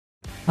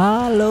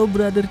Halo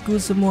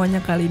brotherku semuanya,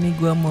 kali ini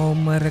gua mau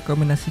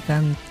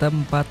merekomendasikan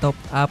tempat top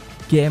up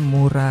game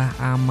murah,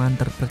 aman,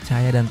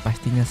 terpercaya dan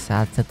pastinya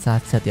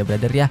satset ya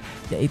brother ya,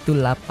 yaitu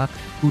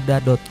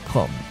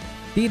lapakkuda.com.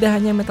 Tidak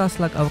hanya Metal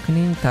Slug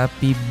Awakening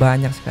tapi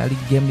banyak sekali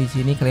game di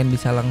sini, kalian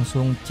bisa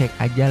langsung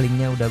cek aja,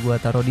 linknya udah gua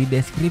taruh di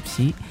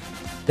deskripsi.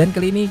 Dan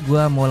kali ini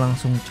gua mau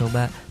langsung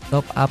coba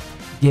top up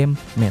game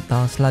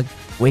Metal Slug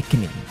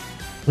Awakening.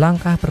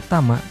 Langkah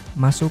pertama,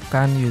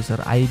 masukkan user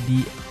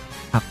ID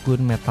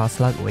akun Metal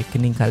Slug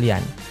Awakening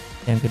kalian.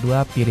 Yang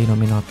kedua, pilih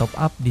nominal top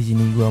up. Di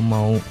sini gua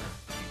mau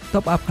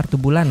top up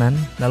kartu bulanan.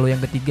 Lalu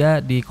yang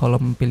ketiga, di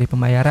kolom pilih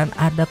pembayaran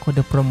ada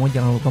kode promo.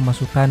 Jangan lupa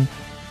masukkan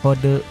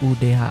kode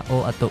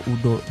UDHO atau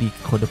UDO di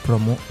kode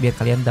promo biar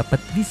kalian dapat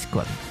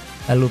diskon.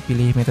 Lalu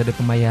pilih metode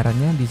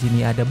pembayarannya. Di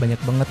sini ada banyak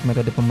banget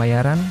metode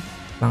pembayaran.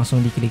 Langsung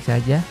diklik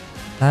saja.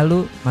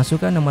 Lalu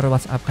masukkan nomor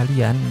WhatsApp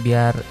kalian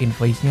biar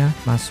invoice-nya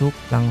masuk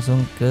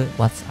langsung ke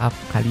WhatsApp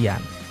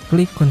kalian.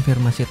 Klik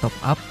konfirmasi top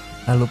up.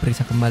 Lalu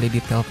periksa kembali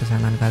detail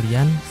pesanan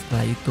kalian.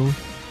 Setelah itu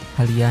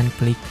kalian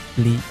klik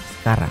beli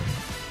sekarang.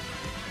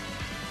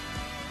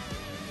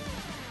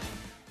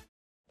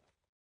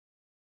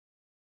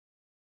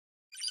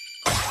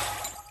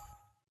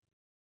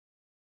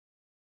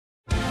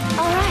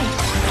 Alright,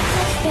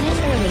 let's finish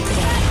early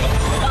today.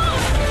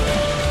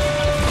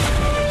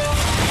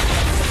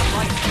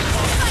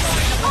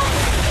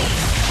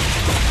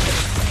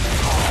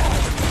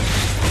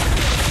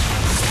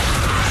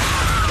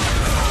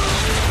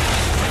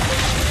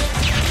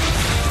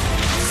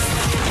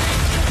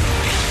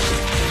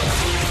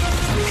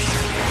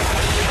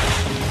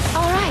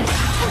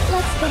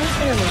 Let's finish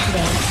early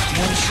today.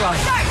 One try.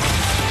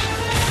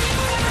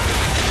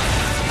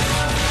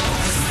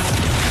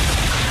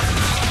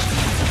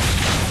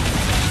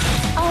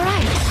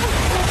 Alright,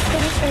 let's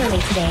finish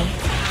early today.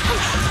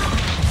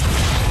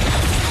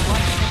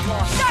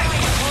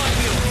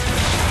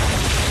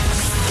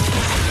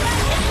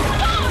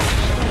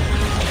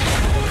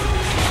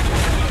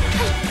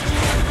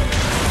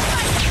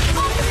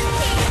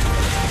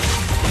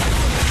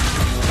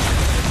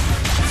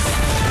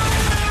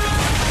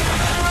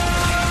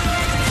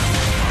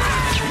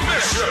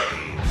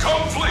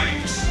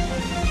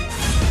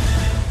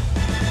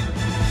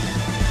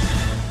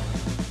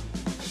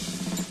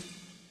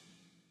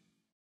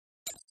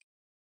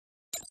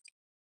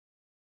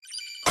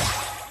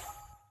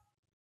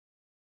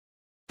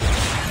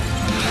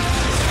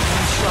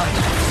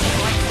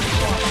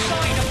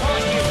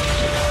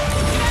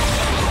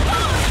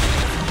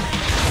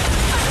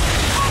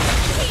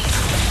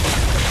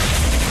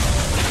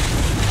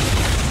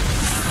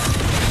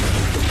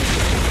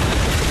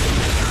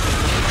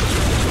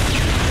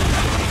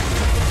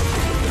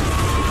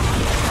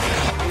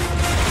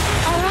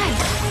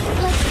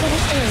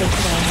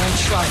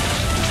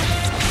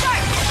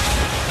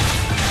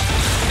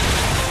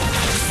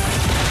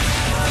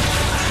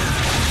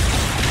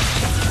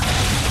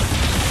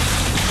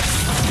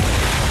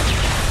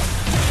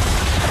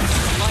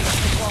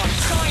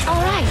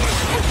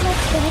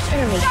 Finish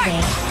early today.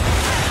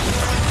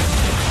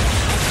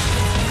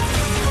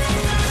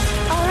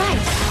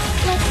 Alright,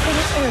 let's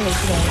finish early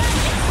today.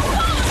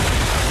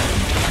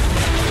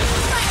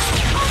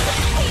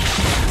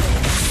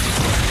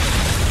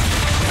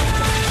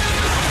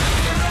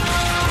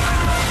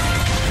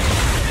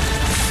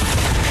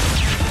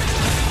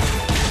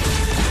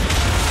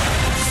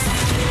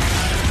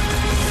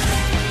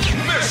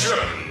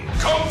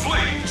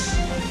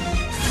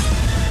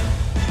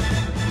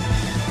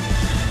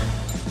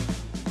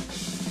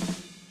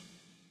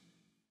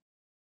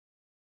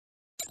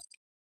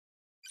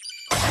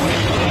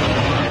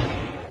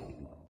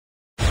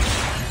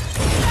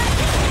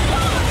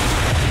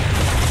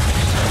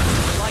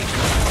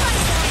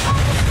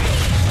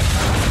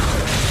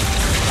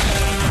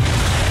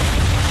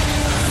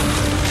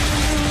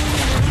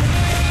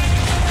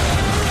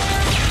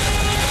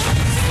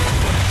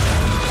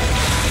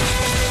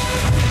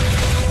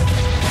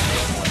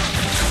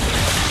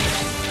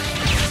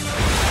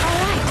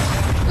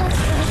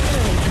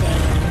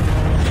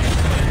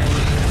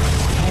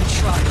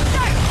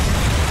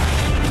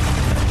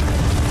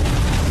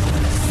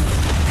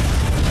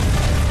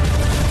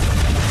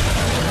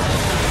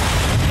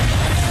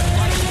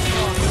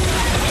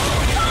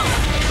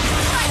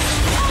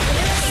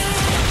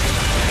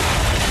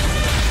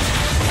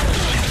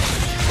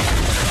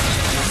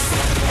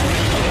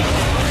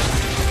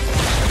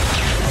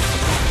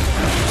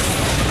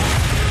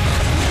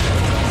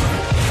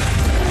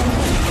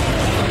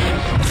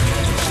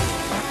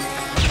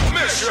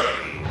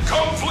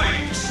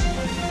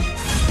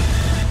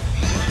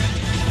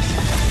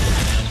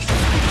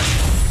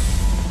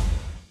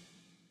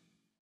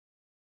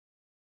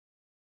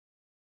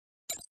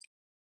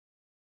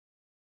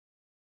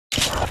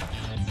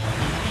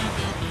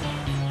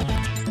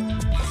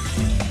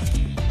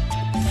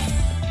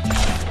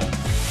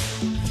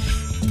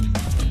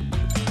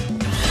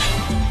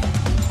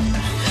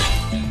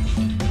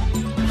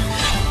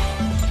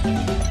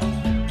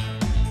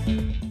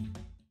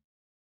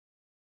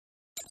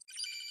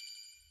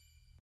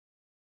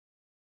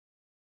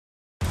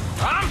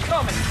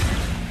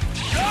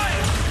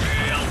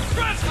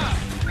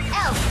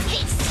 I'll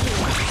fix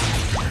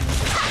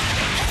you.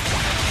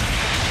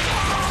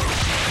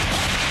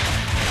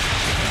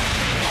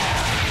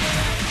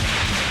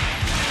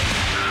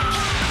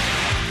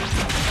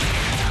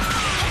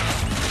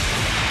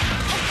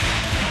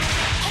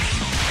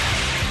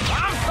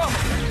 I'm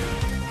coming.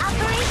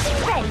 Operation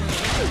ready.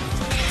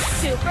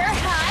 Super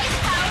high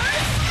power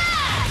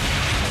smash!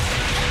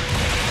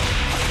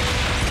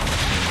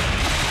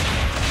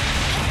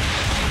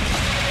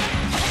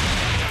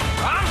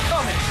 I'm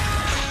coming.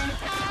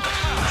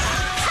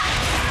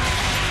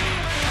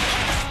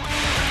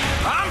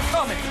 I'm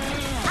coming.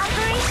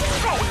 Operation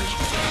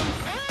ready.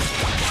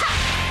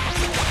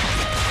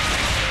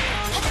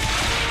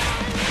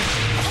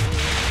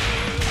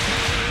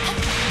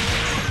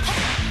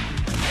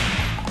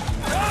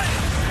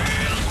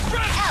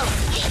 I'll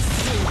fix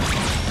you.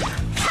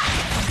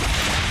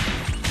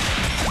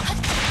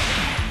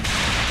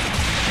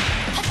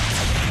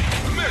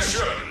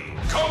 Mission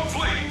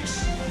complete!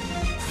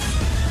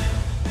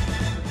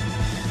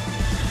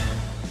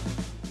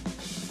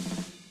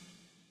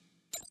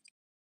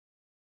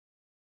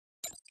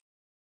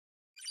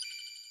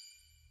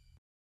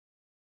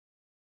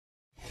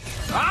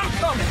 I'm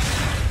coming.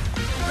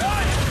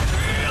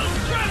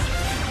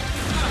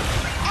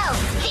 I'll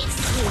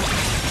fix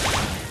you.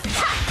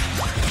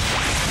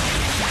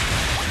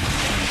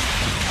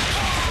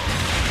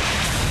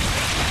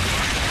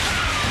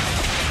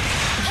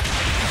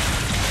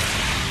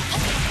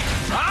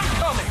 I'm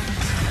coming.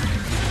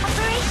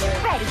 Operation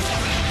ready.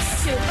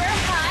 Super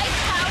high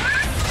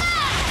power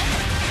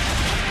smash!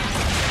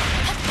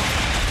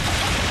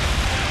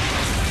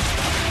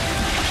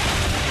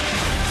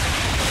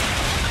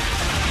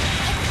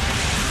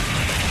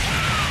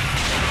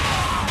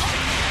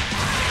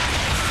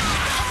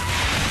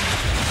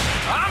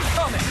 I'm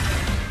coming.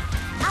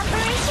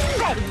 Operation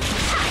ready.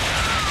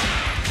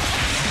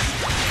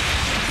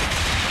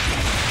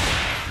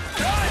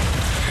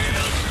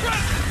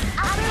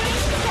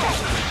 Operation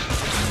ready.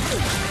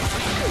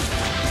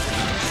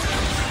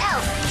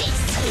 I'll fix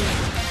you.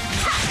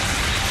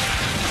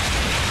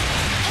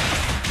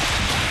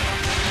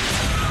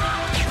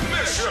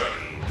 Mission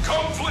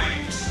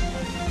complete!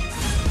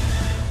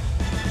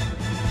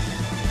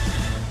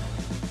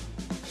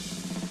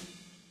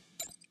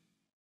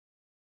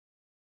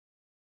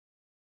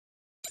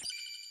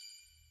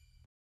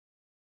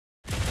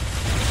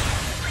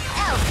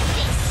 I'll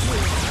fix you.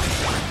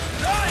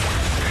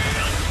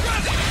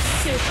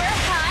 Super